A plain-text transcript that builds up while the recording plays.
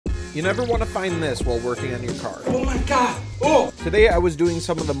You never want to find this while working on your car. Oh my God! Oh! Today I was doing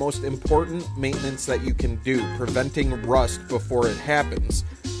some of the most important maintenance that you can do, preventing rust before it happens.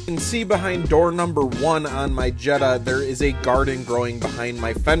 You can see behind door number 1 on my Jetta, there is a garden growing behind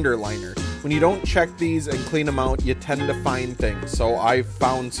my fender liner. When you don't check these and clean them out, you tend to find things. So I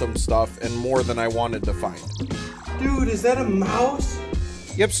found some stuff and more than I wanted to find. Dude, is that a mouse?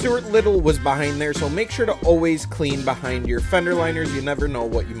 Yep, Stuart Little was behind there, so make sure to always clean behind your fender liners. You never know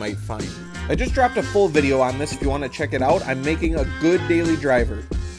what you might find. I just dropped a full video on this if you want to check it out. I'm making a good daily driver.